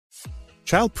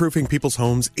Childproofing people's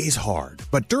homes is hard,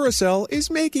 but Duracell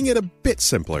is making it a bit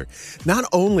simpler. Not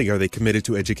only are they committed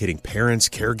to educating parents,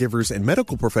 caregivers, and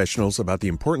medical professionals about the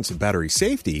importance of battery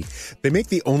safety, they make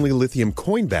the only lithium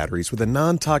coin batteries with a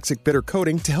non-toxic bitter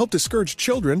coating to help discourage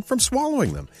children from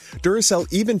swallowing them. Duracell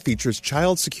even features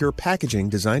child-secure packaging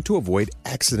designed to avoid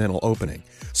accidental opening.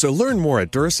 So learn more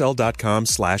at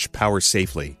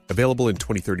Duracell.com/powersafely. Available in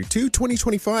 2032,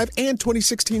 2025, and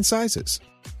 2016 sizes.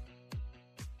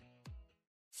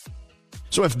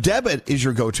 So if debit is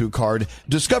your go-to card,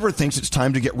 Discover thinks it's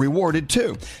time to get rewarded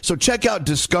too. So check out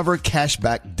Discover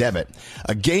Cashback Debit,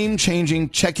 a game-changing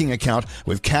checking account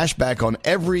with cashback on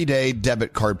everyday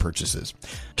debit card purchases.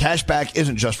 Cashback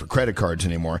isn't just for credit cards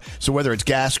anymore. So whether it's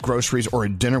gas, groceries, or a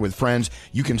dinner with friends,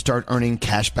 you can start earning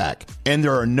cashback. And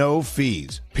there are no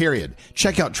fees, period.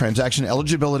 Check out transaction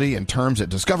eligibility and terms at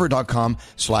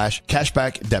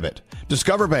discover.com/cashback debit.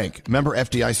 Discover Bank, member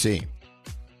FDIC.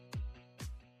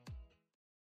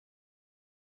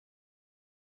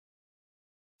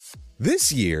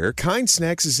 This year, Kind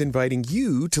Snacks is inviting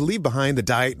you to leave behind the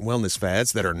diet and wellness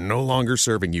fads that are no longer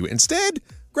serving you. Instead,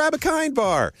 grab a Kind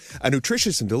bar, a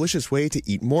nutritious and delicious way to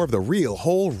eat more of the real,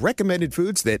 whole, recommended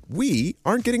foods that we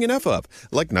aren't getting enough of,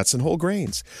 like nuts and whole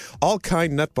grains. All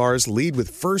Kind nut bars lead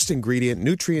with first ingredient,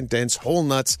 nutrient-dense whole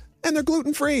nuts, and they're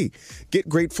gluten-free. Get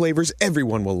great flavors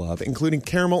everyone will love, including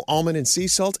caramel, almond, and sea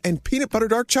salt, and peanut butter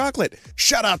dark chocolate.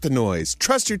 Shut out the noise,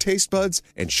 trust your taste buds,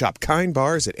 and shop Kind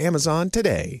bars at Amazon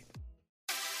today.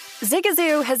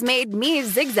 Zigazoo has made me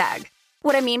zigzag.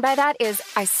 What I mean by that is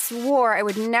I swore I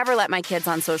would never let my kids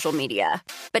on social media.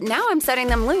 But now I'm setting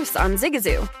them loose on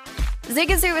Zigazoo.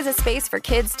 Zigazoo is a space for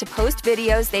kids to post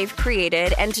videos they've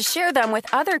created and to share them with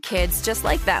other kids just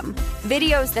like them.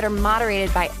 Videos that are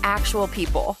moderated by actual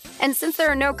people. And since there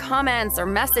are no comments or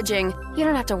messaging, you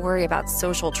don't have to worry about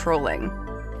social trolling.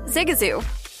 Zigazoo,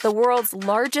 the world's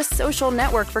largest social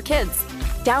network for kids.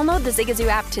 Download the Zigazoo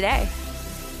app today.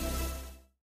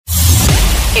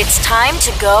 It's time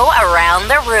to go around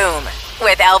the room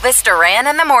with Elvis Duran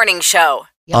and the Morning Show.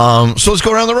 So let's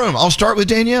go around the room. I'll start with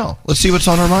Danielle. Let's see what's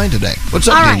on her mind today. What's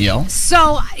up, Danielle?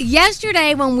 So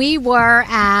yesterday when we were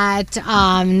at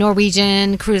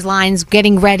Norwegian Cruise Lines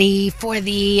getting ready for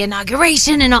the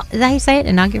inauguration and all, did I say it?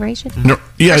 Inauguration? No,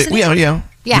 yeah.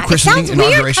 Yeah, it sounds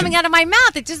weird coming out of my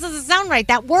mouth. It just doesn't sound right,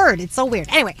 that word. It's so weird.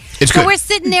 Anyway, so we're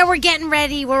sitting there, we're getting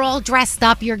ready, we're all dressed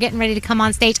up, you're getting ready to come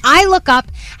on stage. I look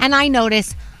up and I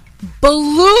notice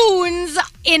balloons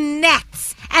in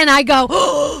nets. And I go,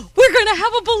 oh, we're going to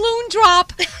have a balloon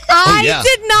drop. I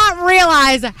did not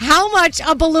realize how much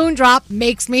a balloon drop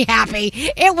makes me happy.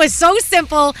 It was so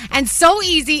simple and so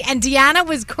easy. And Deanna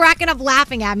was cracking up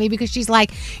laughing at me because she's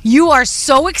like, you are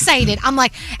so excited. I'm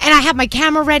like, and I have my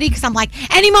camera ready because I'm like,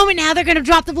 any moment now they're going to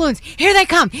drop the balloons. Here they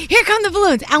come. Here come the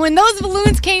balloons. And when those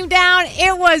balloons came down,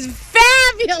 it was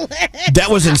fabulous. That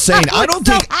was insane. I don't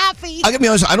think happy. I gotta be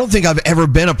honest, I don't think I've ever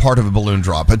been a part of a balloon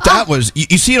drop, but that was,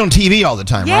 you see it on TV all the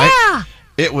time, right?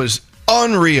 It was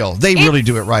unreal. They really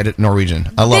do it right at Norwegian.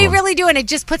 I love it. They really do, and it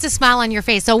just puts a smile on your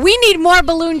face. So we need more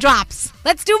balloon drops.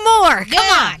 Let's do more.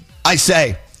 Come on. I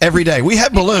say every day. We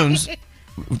have balloons.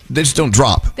 They just don't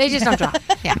drop. They just don't drop.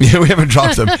 Yeah. We haven't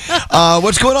dropped them.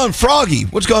 What's going on, Froggy?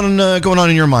 What's going on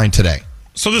in your mind today?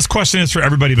 So this question is for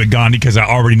everybody but Gandhi because I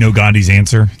already know Gandhi's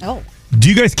answer. Oh. Do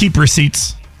you guys keep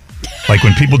receipts? Like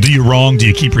when people do you wrong, do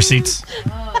you keep receipts?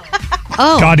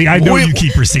 Oh. Gandhi, I know you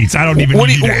keep receipts. I don't even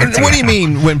need you to answer. What do you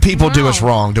mean when people do us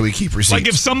wrong, do we keep receipts? Like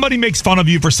if somebody makes fun of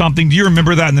you for something, do you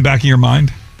remember that in the back of your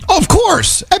mind? Oh, of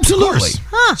course. Absolutely. Of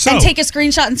course. And take a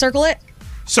screenshot and circle it?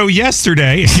 So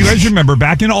yesterday, if you guys remember,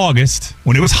 back in August,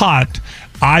 when it was hot,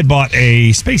 I bought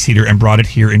a space heater and brought it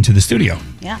here into the studio.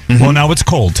 Yeah. Mm-hmm. Well, now it's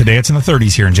cold. Today it's in the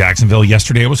 30s here in Jacksonville.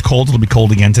 Yesterday it was cold. It'll be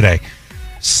cold again today.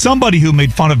 Somebody who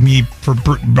made fun of me for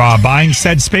buying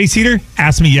said space heater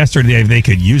asked me yesterday if they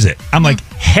could use it. I'm like,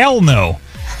 hell no.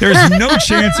 There's no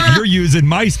chance that you're using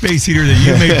my space heater that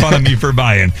you made fun of me for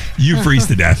buying. You freeze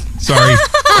to death. Sorry.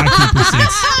 I keep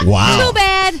receipts. Wow. Too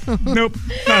bad. Nope.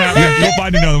 Not happening. Go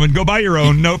find another one. Go buy your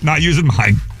own. Nope. Not using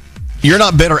mine. You're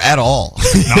not bitter at all.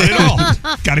 Not at all.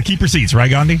 Got to keep receipts, right,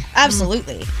 Gandhi?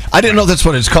 Absolutely. I didn't know that's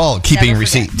what it's called, keeping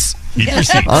receipts. Keep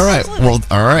receipts. All right. Well,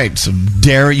 all right. So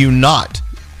dare you not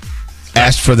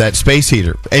ask for that space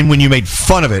heater. And when you made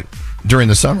fun of it during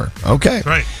the summer. Okay.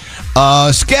 Right.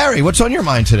 Scary, what's on your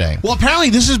mind today? Well, apparently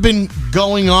this has been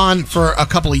going on for a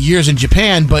couple of years in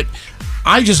Japan, but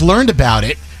I just learned about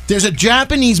it. There's a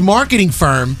Japanese marketing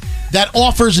firm that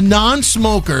offers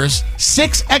non-smokers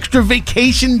 6 extra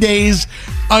vacation days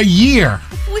a year.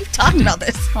 We've talked about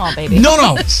this. Oh, baby.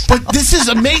 No. But this is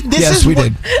amazing. Yes, we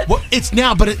did. What it's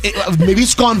now, but maybe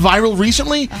it's gone viral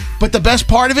recently. But the best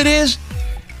part of it is,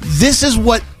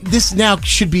 this now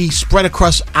should be spread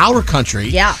across our country.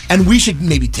 Yeah. And we should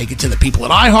maybe take it to the people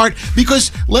at iHeart,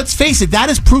 because let's face it, that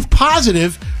is proof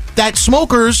positive that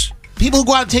smokers, people who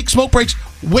go out and take smoke breaks,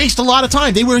 waste a lot of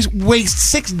time. They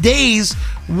waste 6 days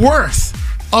worth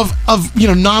of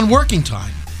non-working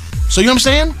time. So you know what I'm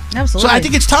saying? Absolutely. So I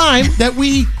think it's time that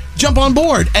we jump on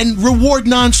board and reward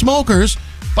non-smokers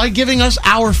by giving us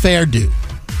our fair due.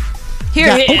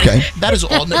 Okay. That is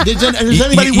all. Does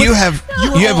anybody you have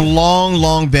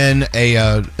long been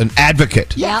an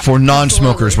advocate for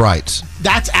non-smokers' rights.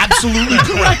 That's absolutely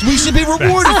correct. We should be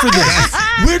rewarded for this.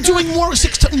 We're doing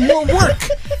more work.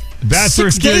 That's where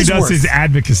Scary does his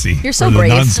advocacy. You're so for the brave.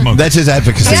 non-smokers. That's his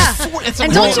advocacy. Yeah.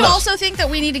 And don't you also think that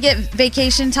we need to get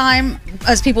vacation time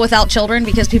as people without children,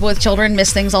 because people with children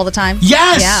miss things all the time?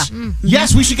 Yes. Yeah. Mm-hmm.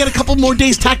 Yes, we should get a couple more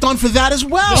days tacked on for that as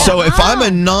well. So if I'm a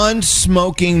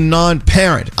non-smoking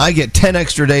non-parent, I get 10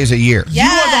 extra days a year.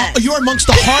 Yes. You are amongst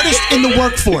the hardest in the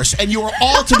workforce, and you are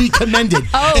all to be commended.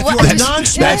 If you're a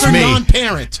non-smoker, that's me.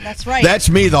 non-parent. That's right. That's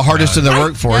me, the hardest in the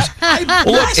workforce. Look,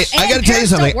 I got to tell you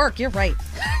something. Don't work. You're right.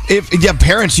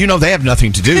 Parents, they have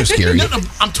nothing to do, Scary. No,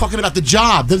 I'm talking about the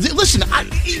job. Listen,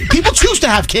 people choose to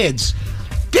have kids.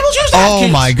 People choose to have kids.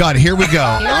 Oh my God! Here we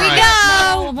go. Here we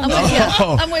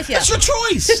go. I'm with you. That's your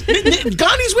choice.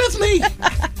 Gandhi's with me.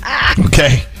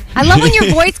 Okay. I love when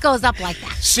your voice goes up like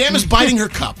that. Sam is biting her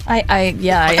cup. I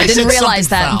said didn't realize something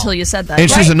that foul. until you said that. And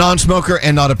she's a non-smoker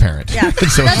and not a parent. Yeah.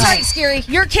 So- That's right, Scary.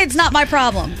 Your kid's not my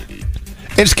problem.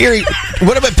 And Scary,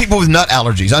 what about people with nut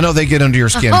allergies? I know they get under your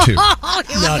skin too. No,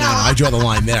 I draw the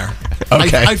line there.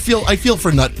 Okay. I feel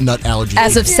for nut allergies.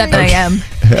 As of 7 a.m.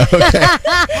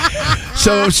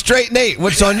 So, Straight Nate,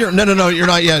 what's on your... No, you're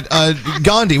not yet.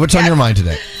 Gandhi, what's on your mind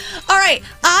today? All right.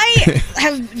 I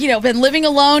have, been living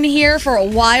alone here for a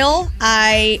while.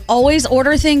 I always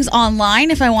order things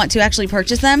online if I want to actually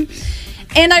purchase them.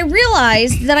 And I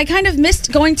realized that I kind of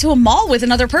missed going to a mall with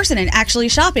another person and actually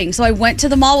shopping. So I went to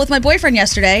the mall with my boyfriend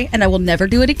yesterday, and I will never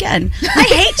do it again. I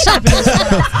hate shopping this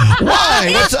mall. Why?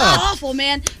 What's It's up? awful,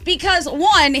 man. Because,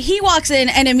 one, he walks in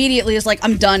and immediately is like,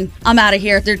 I'm done. I'm out of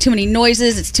here. There are too many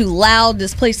noises. It's too loud.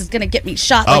 This place is going to get me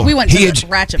shot. Like, we went to the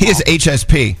Ratchet Mall. He is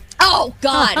HSP. Oh,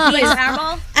 God. He is Our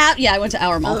Mall? Yeah, I went to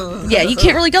Our Mall. Yeah, you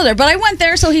can't really go there. But I went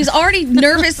there, so he's already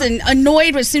nervous and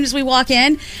annoyed as soon as we walk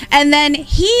in. And then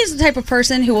he's the type of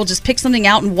person who will just pick something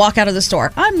out and walk out of the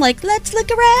store. I'm like, let's look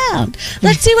around.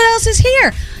 Let's see what else is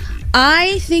here.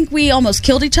 I think we almost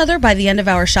killed each other by the end of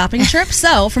our shopping trip.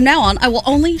 So from now on, I will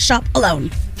only shop alone.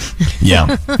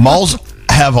 Yeah. Malls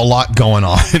have a lot going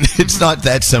on. It's not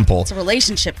that simple. It's a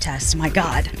relationship test. My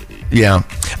God. Yeah.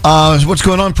 What's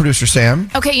going on, Producer Sam?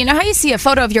 Okay, you know how you see a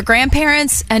photo of your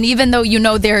grandparents, and even though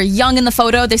they're young in the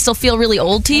photo, they still feel really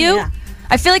old to you? Yeah.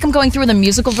 I feel like I'm going through the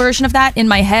musical version of that in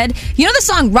my head. You know the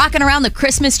song Rockin' Around the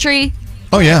Christmas Tree?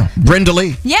 Oh, yeah. Brenda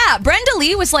Lee. Yeah, Brenda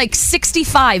Lee was like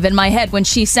 65 in my head when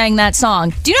she sang that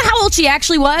song. Do you know how old she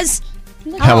actually was?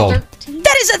 How old?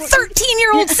 That is a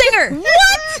 13-year-old singer.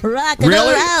 What? Rockin'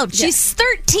 Really? around. She's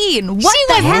 13. What She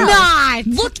the was hell? not.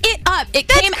 Look it up. It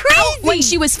That's came crazy. out when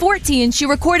she was 14. She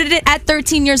recorded it at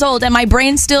 13 years old, and my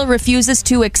brain still refuses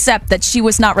to accept that she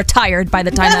was not retired by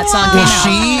the time that song came out.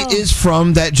 Well, she is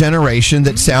from that generation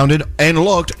that sounded and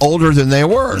looked older than they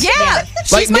were. Yeah,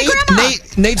 she's Like my grandma.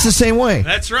 Nate's the same way.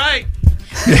 That's right.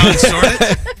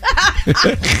 Consorted.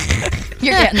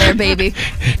 You're getting there, baby.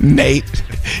 Nate.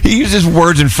 He uses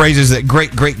words and phrases that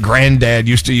great-great-granddad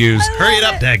used to use. Hurry it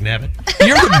up, dagnabbit.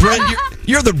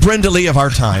 You're the Brenda Lee of our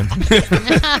time.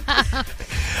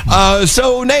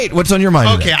 So, Nate, what's on your mind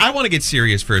Okay, today? I want to get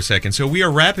serious for a second. So we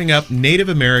are wrapping up Native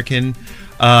American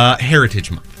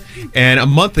Heritage Month. And a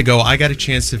month ago, I got a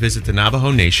chance to visit the Navajo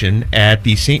Nation at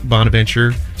the St.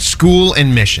 Bonaventure School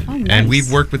and Mission. Oh, nice. And we've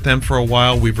worked with them for a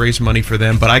while. We've raised money for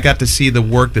them. But I got to see the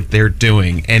work that they're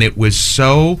doing. And it was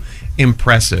so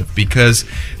impressive because,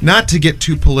 not to get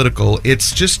too political,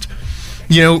 it's just,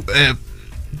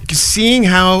 seeing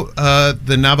how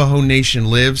the Navajo Nation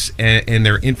lives and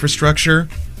their infrastructure.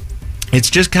 It's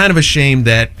just kind of a shame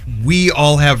that we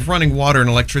all have running water and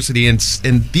electricity, and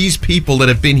these people that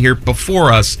have been here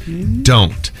before us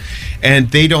don't.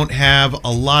 And they don't have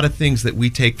a lot of things that we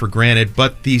take for granted,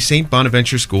 but the St.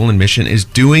 Bonaventure School and Mission is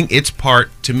doing its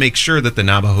part to make sure that the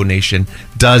Navajo Nation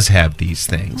does have these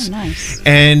things. Oh, nice.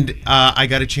 And I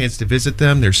got a chance to visit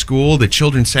them, their school. The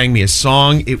children sang me a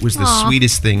song. It was the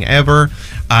sweetest thing ever.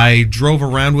 I drove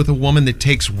around with a woman that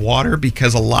takes water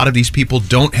because a lot of these people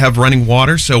don't have running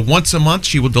water. So once a month,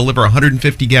 she will deliver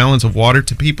 150 gallons of water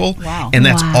to people. Wow. And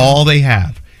that's all they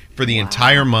have for the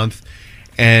entire month.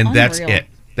 And that's it.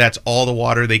 That's all the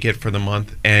water they get for the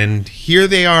month. And here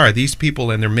they are, these people,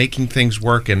 and they're making things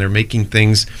work, and they're making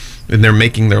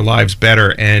their lives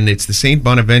better. And it's the St.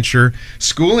 Bonaventure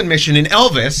School and Mission in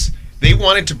Elvis. They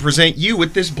wanted to present you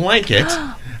with this blanket.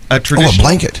 A traditional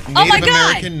blanket. Native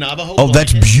American Navajo blanket.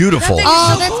 That's beautiful.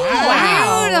 That's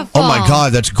beautiful. Oh my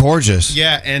God, that's gorgeous.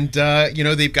 Yeah, and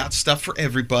they've got stuff for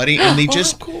everybody, and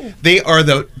they are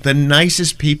the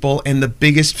nicest people and the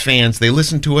biggest fans. They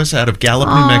listen to us out of Gallup,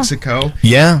 New Mexico.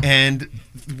 Yeah, and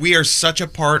we are such a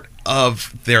part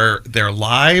of their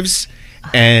lives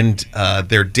and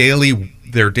their daily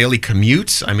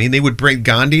commutes. I mean, they would bring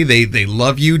Gandhi. They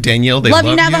love you, Danielle. They love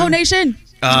you, Navajo Nation.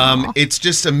 It's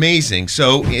just amazing.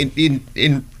 So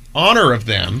in honor of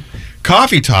them,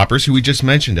 Coffee Toppers, who we just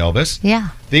mentioned, Elvis,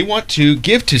 they want to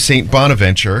give to St.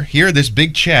 Bonaventure here this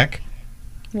big check,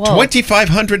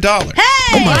 $2,500. Hey!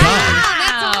 Oh my God,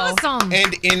 that's awesome!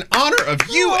 And in honor of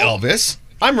you, Elvis,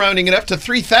 I'm rounding it up to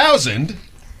 $3,000.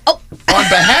 On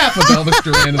behalf of Elvis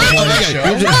Duran and the Morning Show.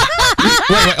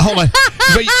 Wait, hold on.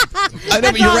 I know,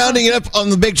 but you're rounding it up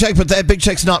on the big check, but that big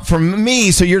check's not from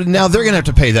me, so they're going to have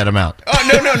to pay that amount.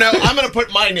 Oh, no. I'm going to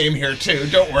put my name here, too.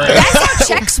 Don't worry. That's how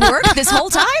checks work this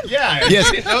whole time? Yeah. Yes.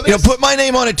 Put my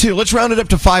name on it, too. Let's round it up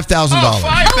to $5,000. $5,000.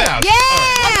 Yeah.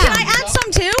 Can I add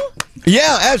some, too?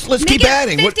 Yeah, let's keep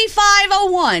adding.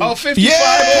 5501. Oh,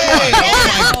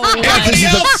 5501. Everybody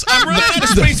else, I'm running out of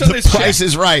space on this check. The price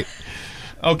is right.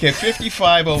 Okay,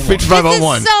 5501.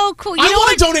 5501. This is so cool. I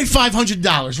want to donate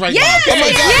 $500 right now. Oh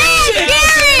my God.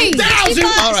 Yay!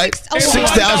 All right.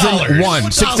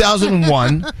 6,001.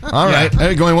 6,001. All right.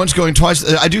 Going once, going twice.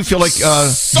 I do feel like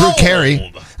Drew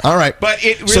Carey. All right. But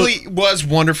it really was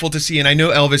wonderful to see. And I know,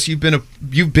 Elvis, you've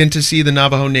been to see the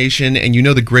Navajo Nation, and you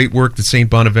know the great work that St.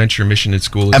 Bonaventure Mission and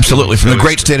School is absolutely doing. From the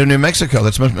great state of New Mexico.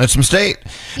 That's some state.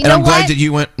 And I'm glad that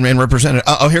you went and represented.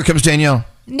 Oh, here comes Danielle.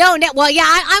 No. Well, yeah,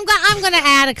 I'm going to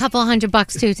add a couple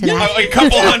 $100 too to that. A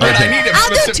couple hundred. I'll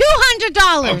do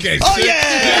 $200. Okay. Oh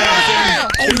yeah.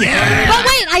 But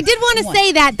wait, I did want to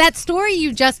say that story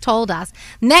you just told us.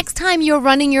 Next time you're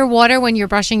running your water when you're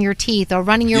brushing your teeth or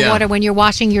running your water when you're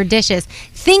washing your dishes,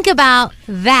 think about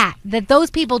that those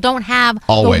people don't have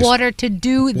the water to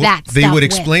do that stuff. They would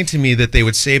explain to me that they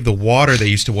would save the water they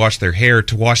used to wash their hair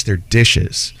to wash their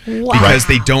dishes because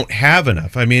they don't have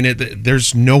enough. I mean,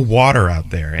 there's no water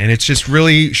out there. And it's just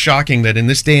really shocking that in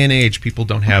this day and age, people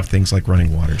don't have things like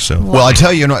running water. So, well, I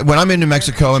tell you, when I'm in New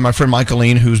Mexico, and my friend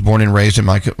Michaeline, who's born and raised in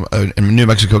New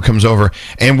Mexico, comes over,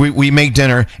 and we make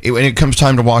dinner. When it comes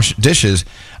time to wash dishes,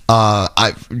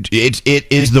 it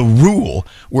is the rule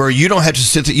where you don't have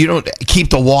to you don't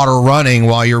keep the water running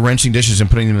while you're rinsing dishes and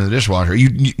putting them in the dishwasher.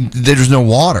 There's no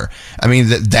water. I mean,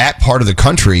 that part of the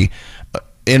country,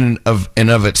 in of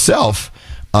itself,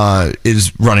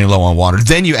 is running low on water.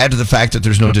 Then you add to the fact that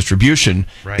there's no distribution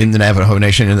in the Navajo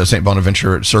Nation, in the St.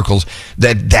 Bonaventure circles,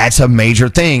 that's a major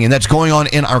thing, and that's going on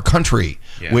in our country,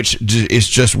 which is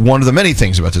just one of the many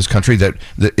things about this country that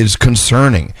is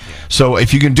concerning. Yeah. So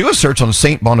if you can do a search on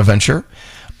St. Bonaventure,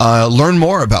 learn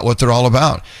more about what they're all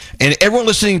about. And everyone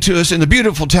listening to us in the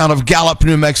beautiful town of Gallup,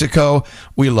 New Mexico,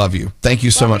 we love you. Thank you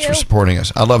so much for supporting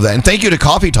us. I love that. And thank you to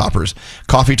Coffee Toppers.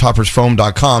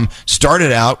 CoffeeToppersFoam.com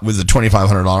started out with the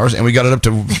 $2,500, and we got it up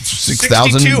to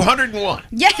 6,201.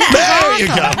 Yeah. There you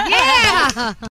go. Yeah.